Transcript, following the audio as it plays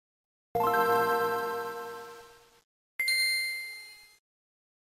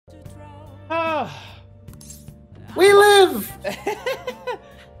We live!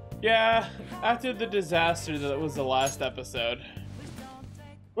 Yeah, after the disaster that was the last episode.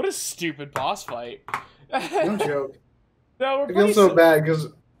 What a stupid boss fight. No joke. No, I feel so bad because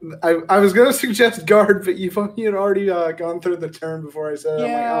I was going to suggest guard, but you had already gone through the turn before I said it.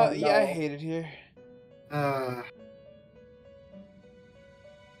 Yeah, I'm like, oh, no. yeah, I hate it here.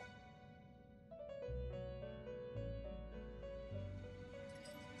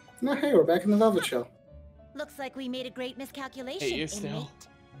 No, hey, we're back in the Velvet Shell. Looks like we made a great miscalculation. Hey, you still.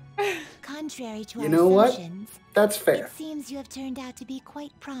 Contrary to You our know what? assumptions, That's fair. it seems you have turned out to be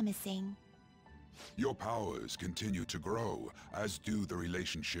quite promising. Your powers continue to grow, as do the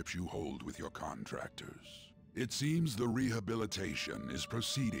relationships you hold with your contractors. It seems the rehabilitation is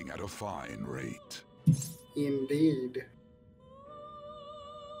proceeding at a fine rate. Indeed.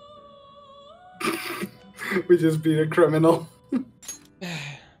 We just beat a criminal.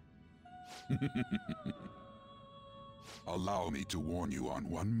 Allow me to warn you on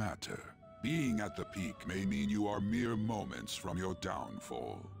one matter. Being at the peak may mean you are mere moments from your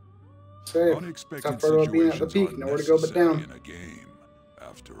downfall. Say, Unexpected tough road being at the situations peak, are nowhere to go but necessary down. in a game,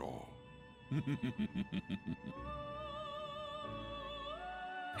 after all.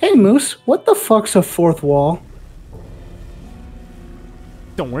 Hey, Moose, what the fuck's a fourth wall?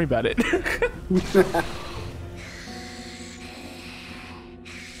 Don't worry about it.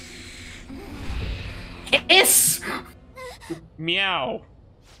 Yes! Meow.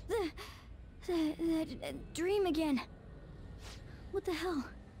 That dream again. What the hell?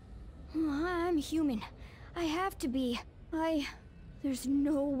 Oh, I'm human. I have to be. There's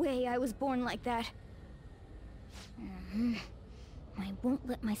no way I was born like that. I won't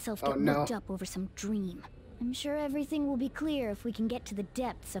let myself get worked up over some dream. I'm sure everything will be clear if we can get to the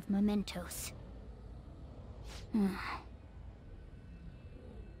depths of mementos.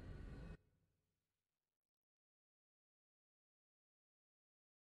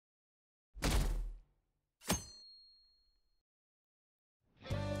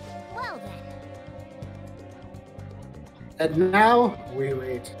 Well then. And now, we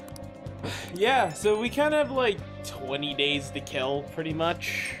wait. Yeah, so we kind of have like 20 days to kill, pretty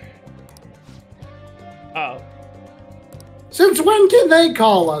much. Oh. Since when can they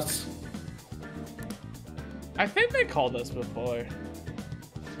call us? I think they called us before.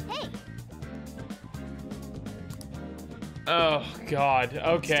 Hey. Oh, God.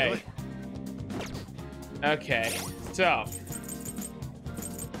 Okay. Okay. So.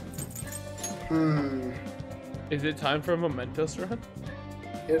 Is it time for a Mementos run?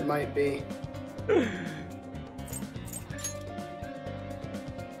 It might be.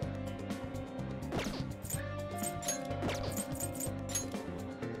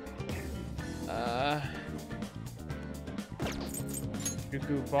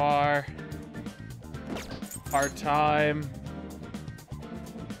 Cuckoo bar. Part-time.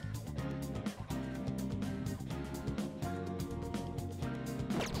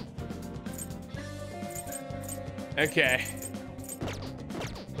 Okay.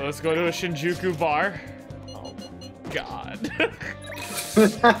 So let's go to a Shinjuku bar. Oh, God.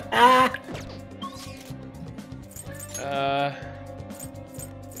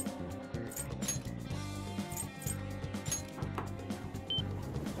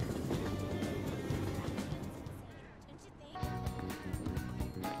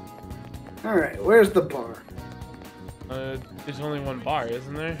 Alright, where's the bar? There's only one bar,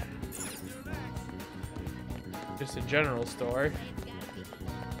 isn't there? Just a general store.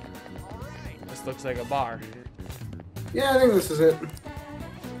 This looks like a bar. Yeah, I think this is it.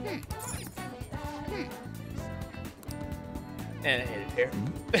 And I hate it here.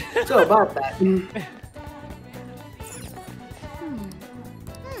 So about that.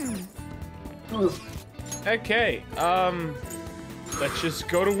 Okay, let's just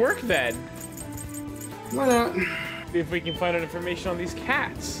go to work then. Why not? See if we can find out information on these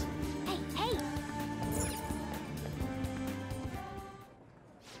cats. Hey.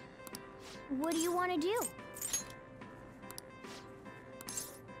 What do you want to do?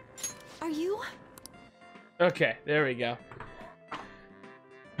 Are you? Okay, there we go.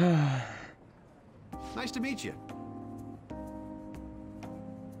 Nice to meet you.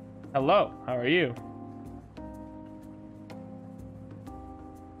 Hello, how are you?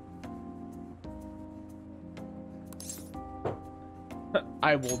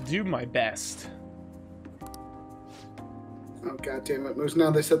 I will do my best. Oh, god damn it, Moose.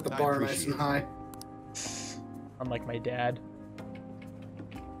 Now they set the I bar nice appreciate and high. Unlike my dad.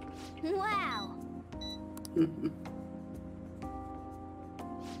 Wow.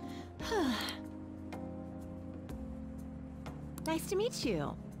 Nice to meet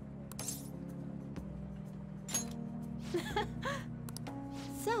you.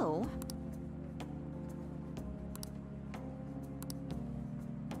 So...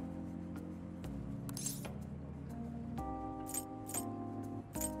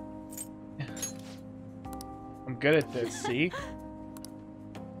 I'm good at this, see?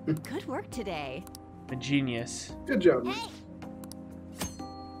 Good work today. A genius. Good job. Hey,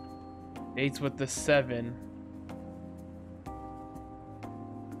 8's with the 7.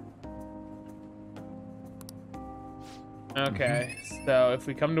 Okay, so if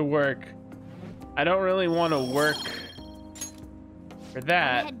we come to work, I don't really want to work for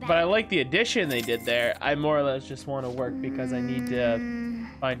that, but I like the addition they did there. I more or less just want to work because I need to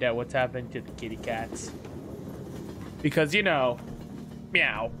find out what's happening to the kitty cats. Because, you know,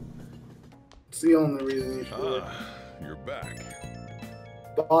 meow. It's the only reason you should work. You're back.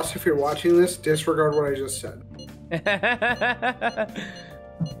 Boss, if you're watching this, disregard what I just said.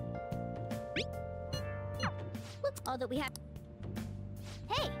 What's all that we have?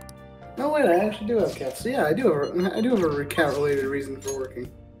 hey, No, wait, I actually do have cats. So yeah, I do have a cat-related reason for working.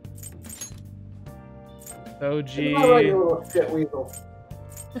 OG. How about you little shit weasel?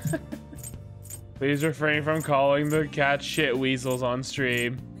 Please refrain from calling the cat shit weasels on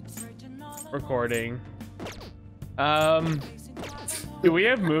stream. Recording. Do we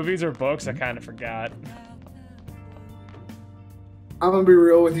have movies or books? I kind of forgot. I'm gonna be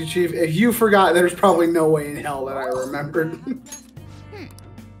real with you, Chief. If you forgot, there's probably no way in hell that I remembered.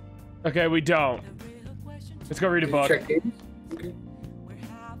 Okay, we don't. Let's go read a book. Check games? Okay.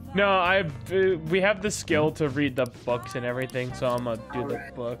 No, we have the skill to read the books and everything, so I'm gonna do the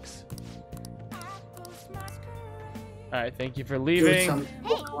Alright. books. Alright, thank you for Do leaving. some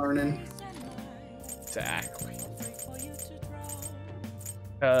book learning. Exactly.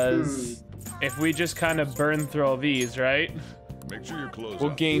 Because if we just kind of burn through all these, right? Make sure your clothes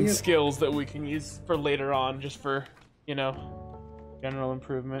We'll up. gain Yeah. skills that we can use for later on, just for, you know, general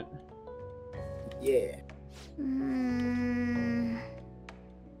improvement. Yeah.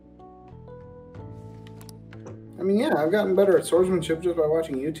 I mean, yeah, I've gotten better at swordsmanship just by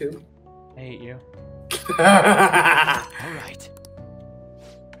watching YouTube. I hate you. All right.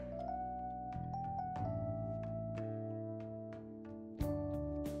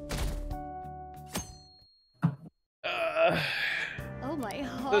 Oh my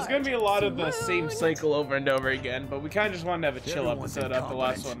heart. There's gonna be a lot of the same cycle over and over again, but we kind of just wanted to have a chill Everyone's episode after the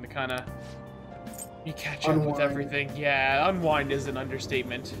last one incompetent. to kind of you catch up with Unwind. everything. Yeah, unwind is an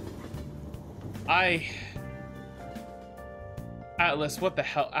understatement. Atlas, what the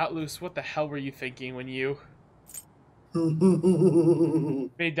hell were you thinking when you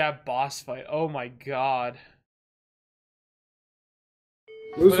made that boss fight? Oh my god.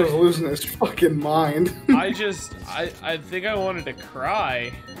 Moose was losing his fucking mind. I think I wanted to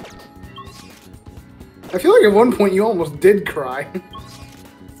cry. I feel like at one point you almost did cry.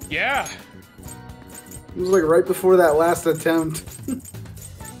 Yeah. It was like right before that last attempt.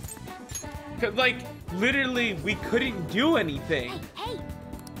 'Cause, like, literally, we couldn't do anything.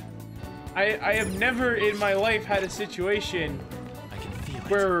 hey, I have never in my life had a situation I can feel it.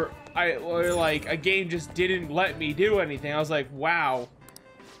 where like a game just didn't let me do anything. I was like, wow.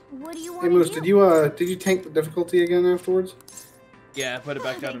 What do you want Hey to Moose, do? did you tank the difficulty again afterwards? Yeah, put it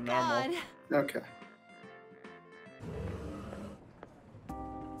back down to Thank normal. God. Okay.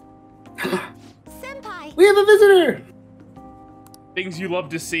 senpai. We have a visitor! Things you love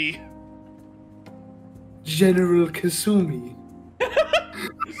to see. General Kasumi.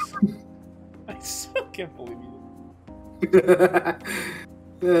 I still can't believe you.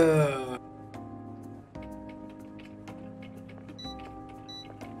 Uh,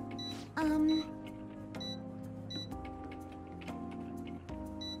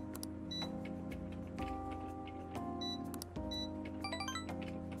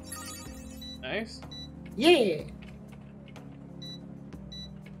 Nice. yeah.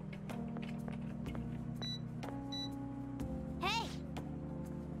 Hey,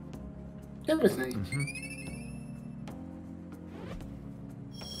 Everything.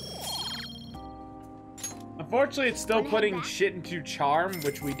 Unfortunately, it's still Wanna head putting back? shit into charm,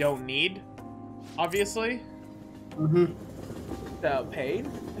 which we don't need, obviously. Mm-hmm. Without pain,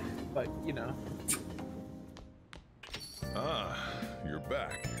 but you know. You're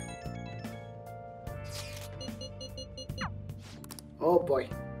back. Oh boy.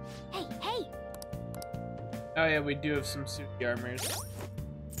 hey, hey. Oh yeah, we do have some suit armors.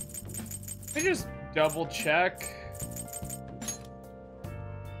 Let me just double check.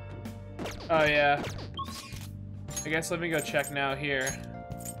 Oh yeah. I guess let me go check now here.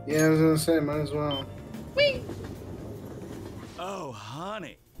 Yeah, I was gonna say, might as well. Oh,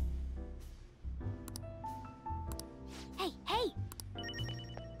 honey. Hey, hey!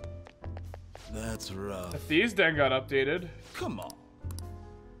 That's rough. The Thieves Den got updated. Come on.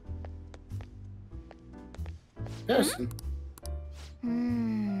 Yes.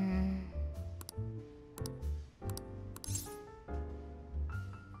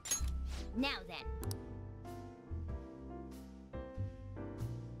 Now then.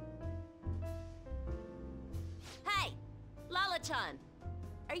 Hey, Lala-chan.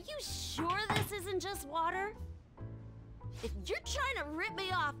 Are you sure this isn't just water? If you're trying to rip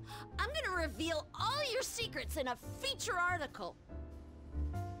me off, I'm gonna reveal all your secrets in a feature article.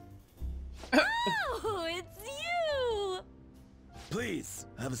 Oh, it's you! Please,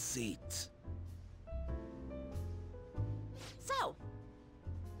 have a seat. So,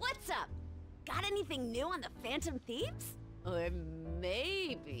 what's up? Got anything new on the Phantom Thieves? Or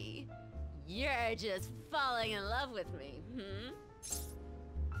maybe you're just falling in love with me, hmm?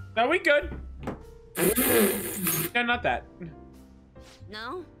 No, we good. Yeah, not that.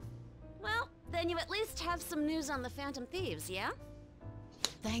 No? Well, then you at least have some news on the Phantom Thieves, yeah?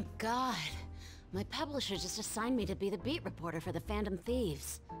 Thank God. My publisher just assigned me to be the beat reporter for the Phantom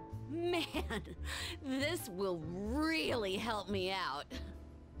Thieves. Man, this will really help me out.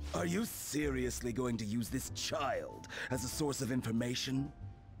 Are you seriously going to use this child as a source of information?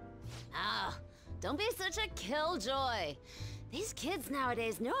 Ah, don't be such a killjoy. These kids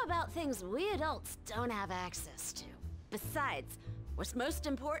nowadays know about things we adults don't have access to. Besides, what's most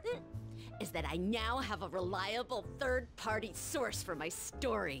important is that I now have a reliable third-party source for my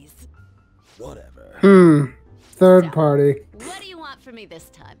stories. Whatever. Third party. What do you want from me this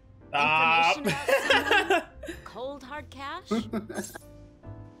time? Stop. Information about someone? Cold hard cash?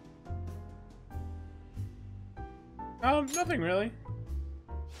 Nothing really.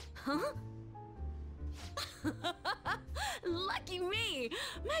 Huh? Lucky me!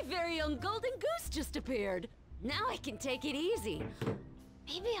 My very own golden goose just appeared. Now I can take it easy.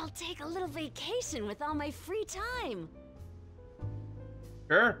 Maybe I'll take a little vacation with all my free time.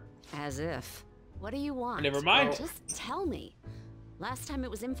 Sure. As if. What do you want? Never mind. Just tell me. Last time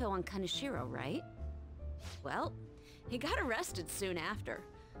it was info on Kaneshiro, right? Well, he got arrested soon after.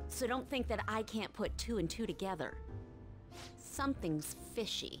 So don't think that I can't put two and two together. Something's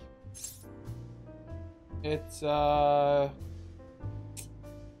fishy. It's, the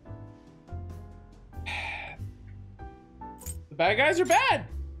bad guys are bad.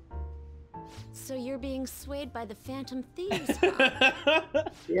 So you're being swayed by the Phantom Thieves, huh?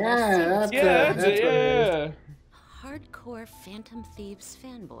 Yeah, that's Yeah, what it is. Hardcore Phantom Thieves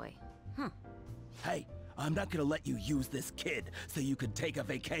fanboy. Huh. Hey, I'm not gonna let you use this kid so you could take a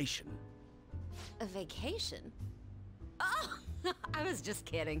vacation. A vacation? Oh, I was just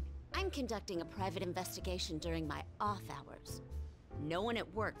kidding. I'm conducting a private investigation during my off hours. No one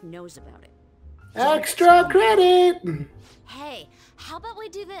at work knows about it. Extra credit! Hey, how about we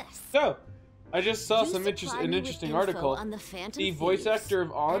do this? So, I just saw You some supply an me interesting with info article. on the Phantom The voice Thieves, actor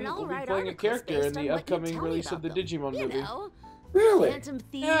of On and I'll will be write playing a articles character in based on the what you upcoming tell me release of the about them. Digimon You movie. know, Really? Phantom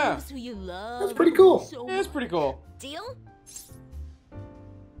Thieves Yeah. who you love. That's pretty cool. So Yeah, it's pretty cool. Deal?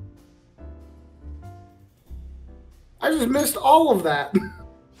 I just missed all of that.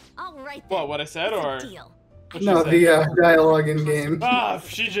 All right then. What, what I said, It's a or? deal. What'd No, she say? the dialogue in game. Ah,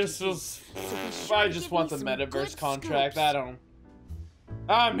 she just was. sure I to just give want me the some metaverse good contract. scoops. I don't.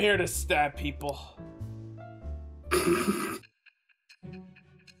 I'm here to stab people.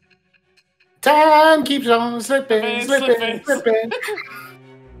 Time keeps on slipping, Slipping, slipping, slipping.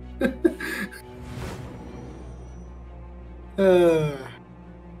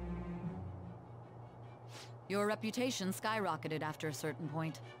 Your reputation skyrocketed after a certain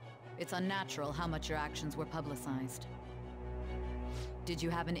point. It's unnatural how much your actions were publicized. Did you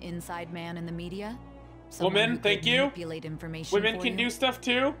have an inside man in the media? Someone Woman, who could thank you. manipulate information Women for can you? do stuff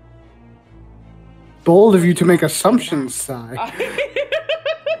too. Bold of you to make assumptions, Sai.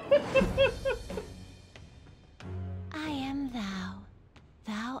 I am thou.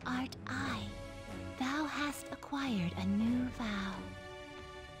 Thou art I. Thou hast acquired a new vow.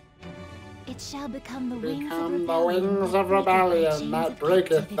 It shall become the wings of Become the rebellion, wings of rebellion that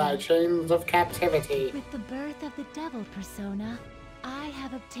breaketh thy captivity. chains of captivity. With the birth of the devil persona, I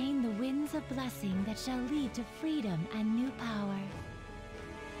have obtained the winds of blessing that shall lead to freedom and new power.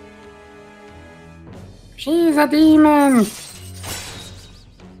 She's a demon!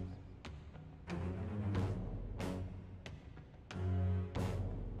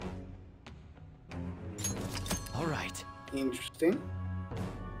 All right. Interesting.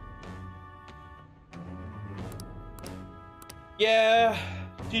 Yeah,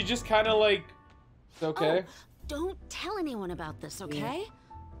 she just kind of like. It's okay. Oh, don't tell anyone about this, okay?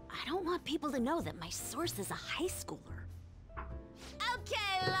 I don't want people to know that my source is a high schooler.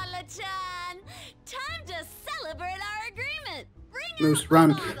 Okay, Lala-chan! Time to celebrate our agreement! Bring Moose, out run.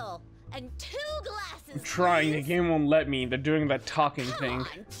 the bottle and 2 glasses, I'm trying. The please. game won't let me. They're doing that talking Come thing.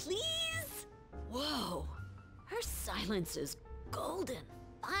 on, please? Whoa. Her silence is golden.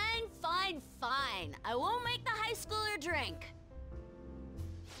 Fine, fine, fine. I won't make the high schooler drink.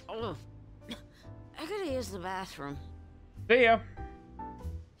 Oh, I gotta use the bathroom. See ya.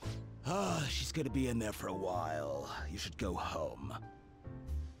 Ah, she's gonna be in there for a while. You should go home.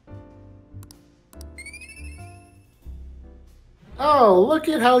 Oh, look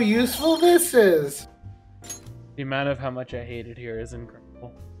at how useful this is. The amount of how much I hate it here is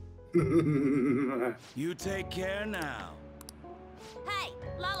incredible. You take care now. Hey,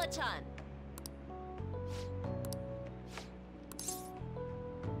 Lala-chan.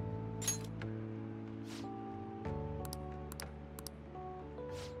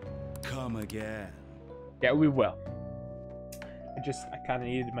 Come again. Yeah, we will. I kind of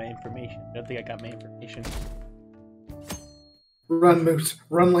needed my information. I don't think I got my information. Run, Moose.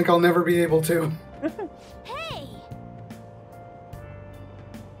 Run like I'll never be able to. Hey!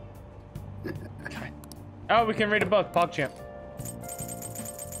 Oh, we can read a book. PogChamp.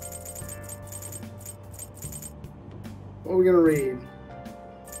 What are we gonna read?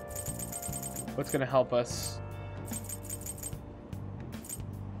 What's gonna help us?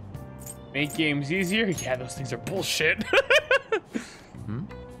 Make games easier? Yeah, those things are bullshit.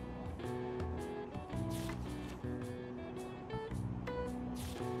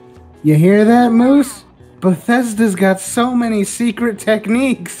 You hear that, Moose? Bethesda's got so many secret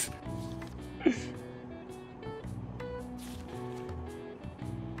techniques.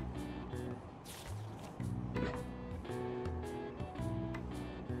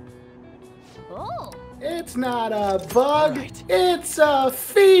 Oh! It's not a bug, it's a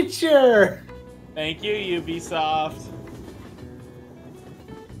feature. Thank you, Ubisoft.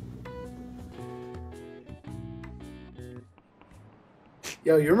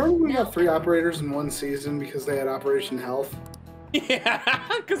 Yo, you remember when we got 3 operators in one season because they had Operation Health? Yeah,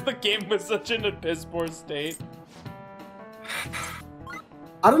 because the game was such in a piss poor state.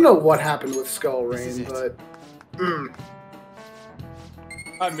 I don't know what happened with Skull Rain, but...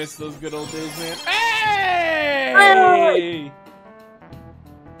 I miss those good old days, man. Hey!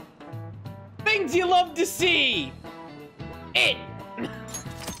 Things you love to see! It!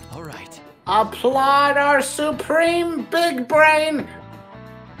 All right. Applaud our supreme big brain!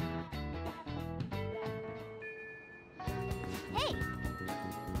 Hey!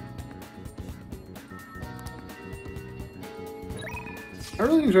 I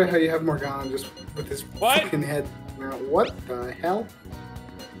really enjoy how you have Morgana just with his What? fucking head. Now, what the hell?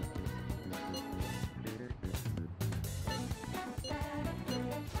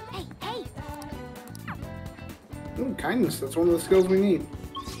 Hey, hey! Ooh, kindness, that's one of the skills we need.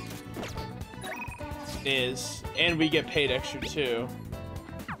 And we get paid extra too.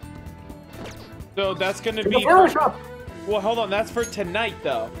 So that's gonna To be the flower shop! well, hold on, that's for tonight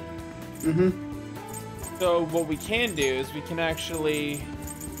though. Mm-hmm. So what we can do is we can actually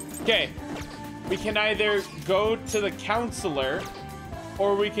we can either go to the counselor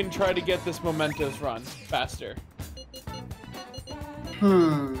or we can try to get this mementos run faster.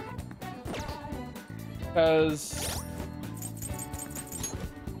 Because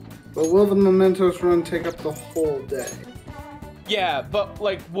But will the mementos run take up the whole day? yeah, but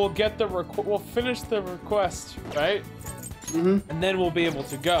like we'll get the we'll finish the request, right? Mm-hmm. And then we'll be able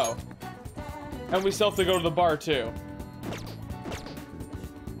to go. And we still have to go to the bar too.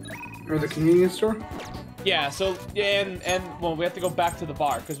 Or the convenience store? Yeah, so and well, we have to go back to the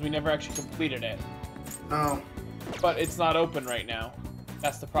bar because we never actually completed it. Oh. But it's not open right now.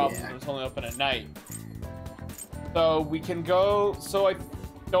 That's the problem. Yeah. It's only open at night. So we can go. So I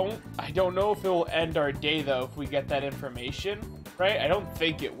don't know if it will end our day though if we get that information, right? I don't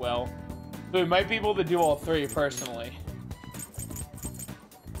think it will. So we might be able to do all 3 personally,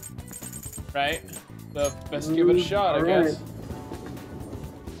 right? So best give it a shot, I guess.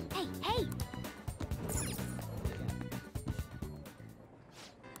 Hey, hey!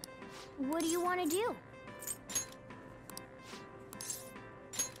 What do you want to do?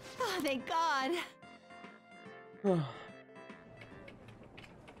 Oh, thank God.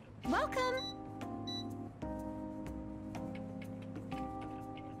 Welcome!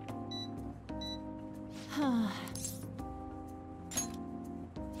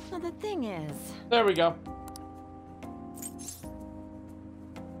 Well, the thing is, There we go.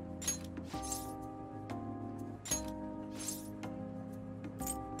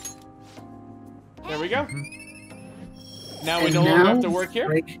 There we go. Now we no longer have to work here?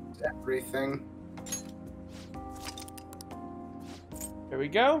 Break everything. There we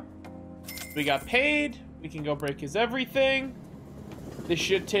go. We got paid. We can go break his everything. This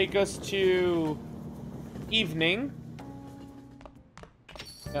should take us to evening.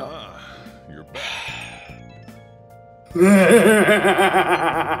 No. You're back.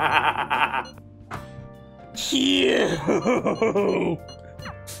 Yeah.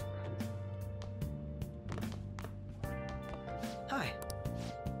 Hi.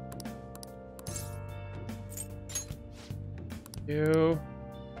 You.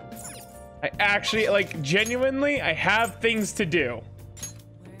 I actually, like, genuinely, I have things to do.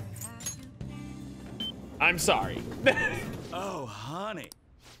 I'm sorry. Oh, honey.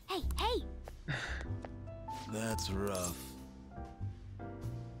 Hey, hey! That's rough.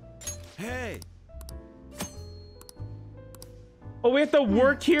 Hey. Oh, we have to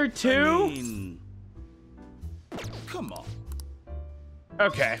work here too? I mean, come on.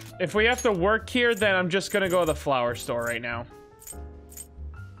 Okay, if we have to work here, then I'm just gonna go to the flower store right now.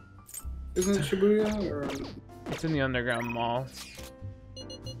 Isn't it Shibuya or? It's in the underground mall.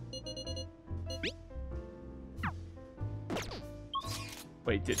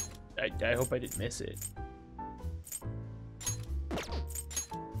 Wait, I hope I didn't miss it.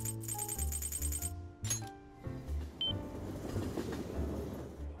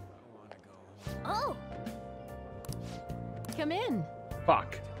 Oh! Come in.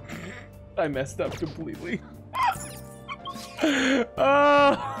 Fuck. I messed up completely.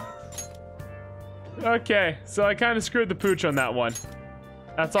 Okay, so I kind of screwed the pooch on that one.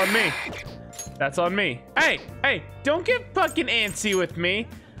 That's on me. That's on me. Hey, hey, don't get fucking antsy with me.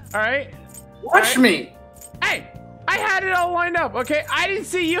 All right? Watch me! Hey, I had it all lined up, okay? I didn't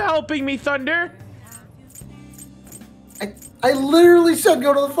see you helping me, Thunder. I literally said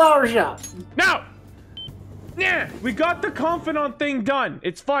go to the flower shop. No! Yeah, we got the confidant thing done.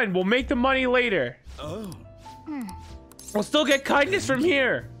 It's fine. We'll make the money later. Oh. We'll still get kindness from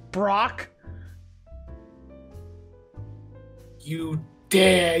here, Brock. You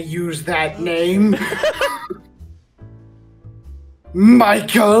dare use that name?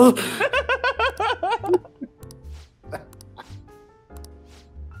 Michael!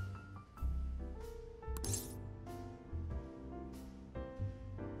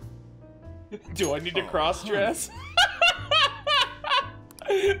 Do I need to cross-dress?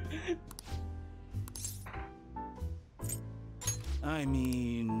 I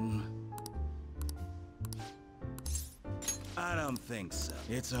mean, I don't think so.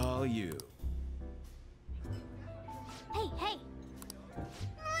 It's all you. Hey, hey!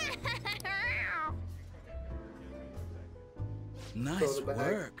 Nice the bag.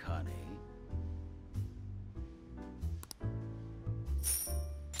 work, honey.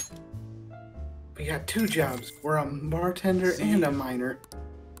 We got two jobs. We're a bartender and a miner.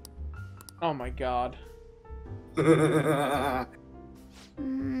 Oh my god. Yep.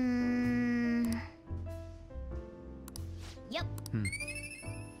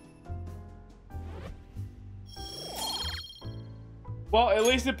 Well, at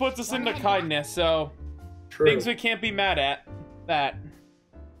least it puts us into kindness, so True. things we can't be mad at. That.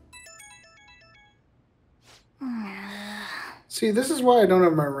 See, this is why I don't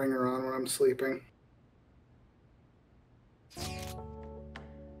have my ringer on when I'm sleeping.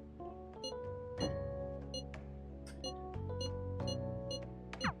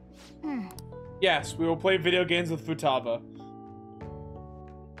 Yes, we will play video games with Futaba.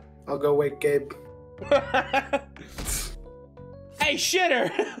 I'll go wake Gabe. Hey, shitter!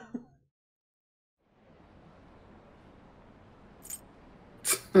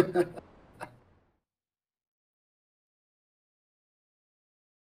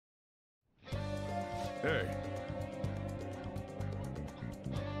 Hey,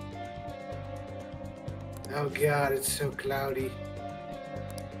 Oh god, it's so cloudy.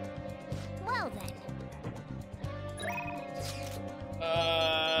 Well then.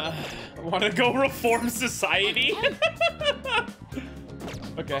 Want to go reform society?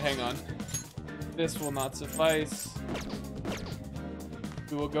 Okay, hang on. This will not suffice.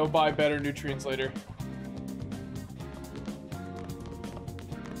 We will go buy better nutrients later.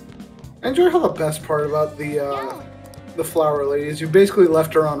 I enjoy how the best part about the flower lady is you basically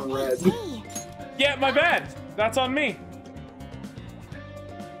left her on red. Hey! Yeah, my bad. That's on me.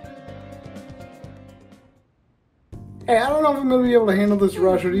 Hey, I don't know if I'm gonna be able to handle this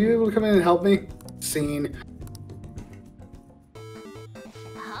rush. Are you able to come in and help me? Scene.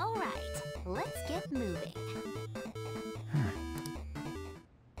 All right, let's get moving.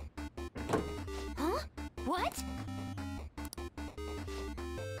 Huh? What?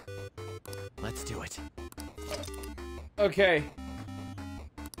 Let's do it. Okay.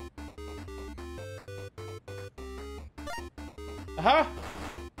 Uh-huh.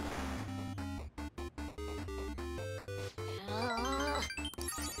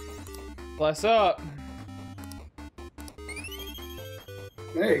 Bless up.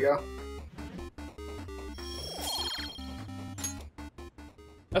 There you go.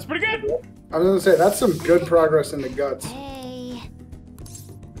 That's pretty good. I was gonna say that's some good progress in the guts. Hey.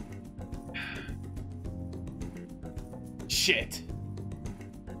 Shit.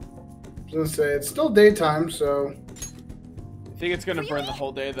 I was gonna say it's still daytime, so I think it's gonna burn the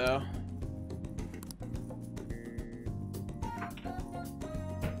whole day though.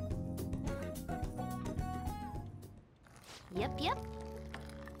 Yep, yep.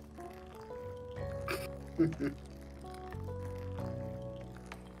 I'm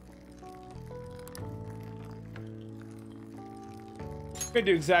gonna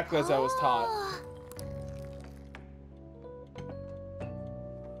do exactly as I was taught.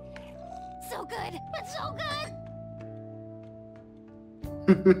 So good, but so good.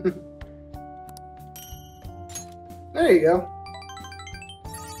 there you go.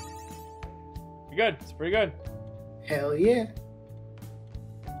 Pretty good. It's pretty good. Hell yeah.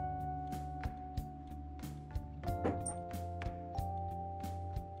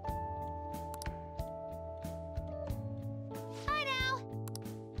 Bye now.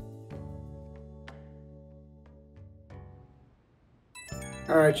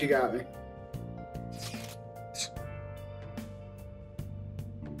 All right, you got me.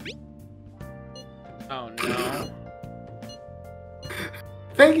 Oh no.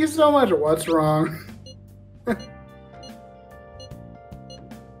 Thank you so much. What's wrong?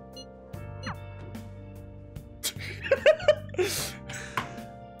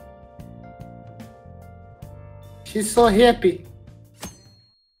 She's so happy.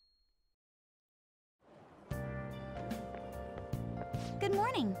 Good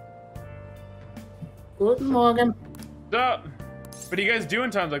morning. Good morning. What's up? What are you guys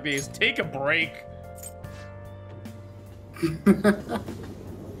doing times like these? Take a break.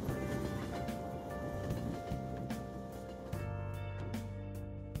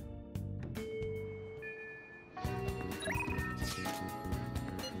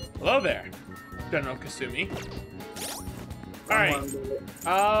 Hello there, General Kasumi. Alright.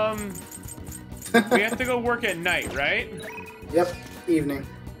 We have to go work at night, right? Yep, evening.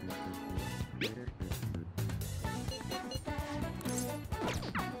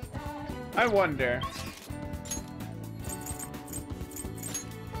 I wonder.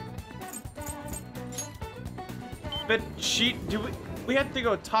 But we have to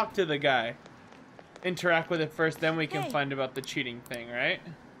go talk to the guy. Interact with it first, then we can find about the cheating thing, right?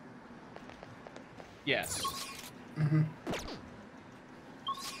 Yes. Mm-hmm.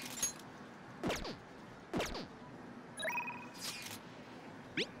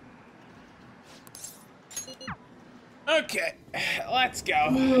 Okay, let's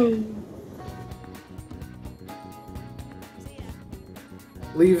go.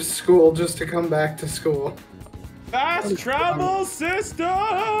 Leave school just to come back to school. Fast travel system!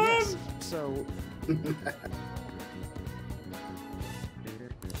 Yes, so...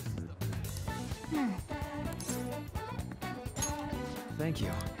 Thank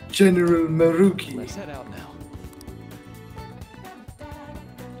you. General Maruki. Let's head out now.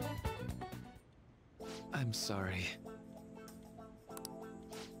 I'm sorry.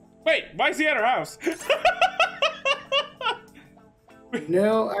 Wait, why is he at our house?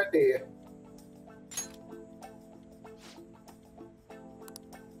 No idea.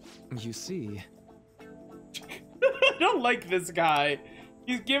 You see... I don't like this guy.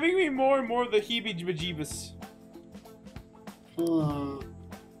 He's giving me more and more of the heebie-jeebas.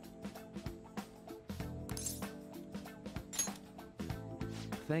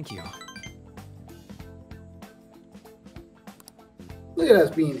 Thank you. Look at us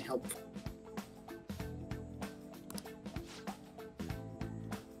being helpful.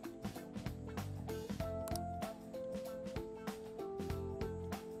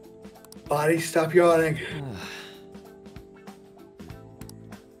 Body, stop yawning.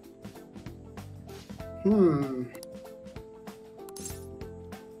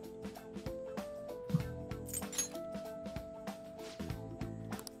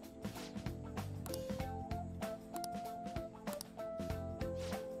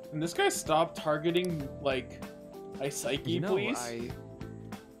 Can this guy stop targeting, like, my psyche, please?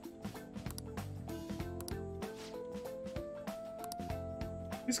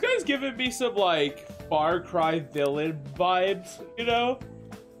 This guy's giving me some, like, Far Cry villain vibes, you know?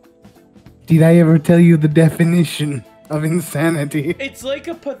 Did I ever tell you the definition of insanity. It's like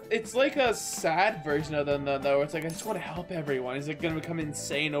a sad version of them though. It's like I just want to help everyone. He's like gonna become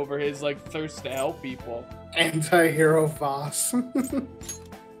insane over his like thirst to help people. Anti-hero Voss.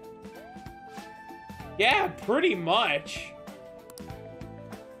 Yeah, pretty much.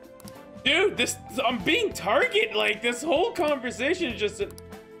 Dude, I'm being targeted. Like this whole conversation is just.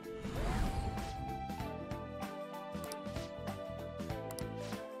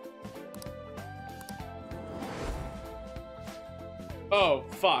 Oh,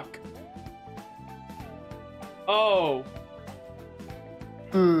 fuck. Oh.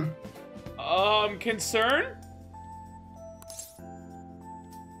 Concern?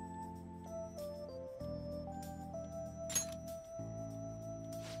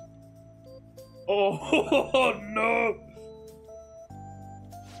 Oh, no.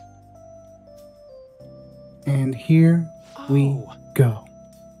 And here we go.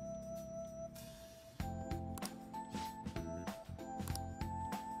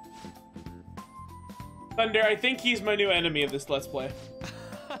 Thunder, I think he's my new enemy of this Let's Play.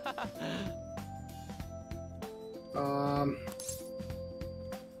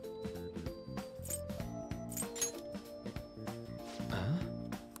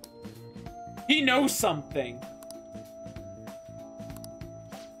 He knows something.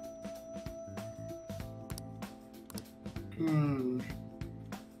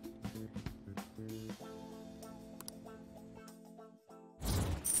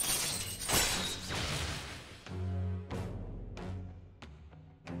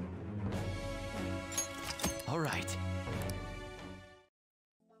 All right.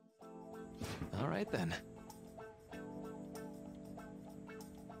 All right then.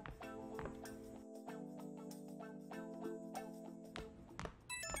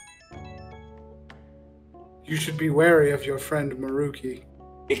 You should be wary of your friend Maruki.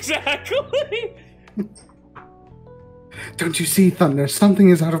 Exactly. Don't you see, Thunder? Something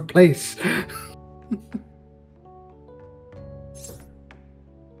is out of place.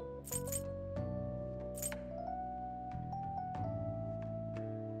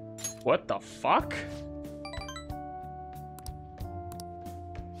 What the fuck?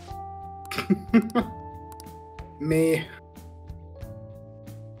 Me.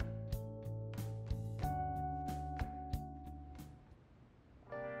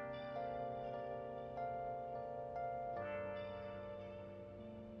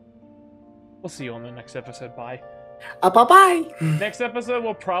 We'll see you on the next episode. Bye. Bye-bye. Next episode,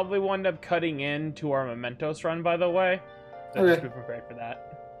 we'll probably wind up cutting into our Mementos run, by the way. So Okay. just be prepared for that.